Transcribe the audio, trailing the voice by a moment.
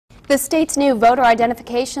The state's new voter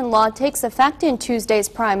identification law takes effect in Tuesday's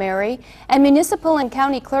primary, and municipal and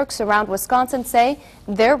county clerks around Wisconsin say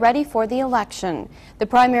they're ready for the election. The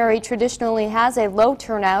primary traditionally has a low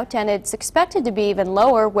turnout, and it's expected to be even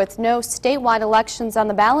lower with no statewide elections on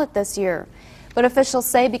the ballot this year. But officials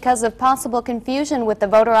say because of possible confusion with the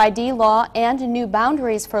voter ID law and new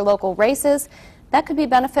boundaries for local races, that could be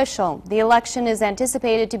beneficial. The election is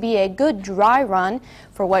anticipated to be a good dry run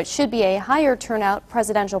for what should be a higher turnout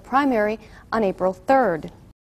presidential primary on April 3rd.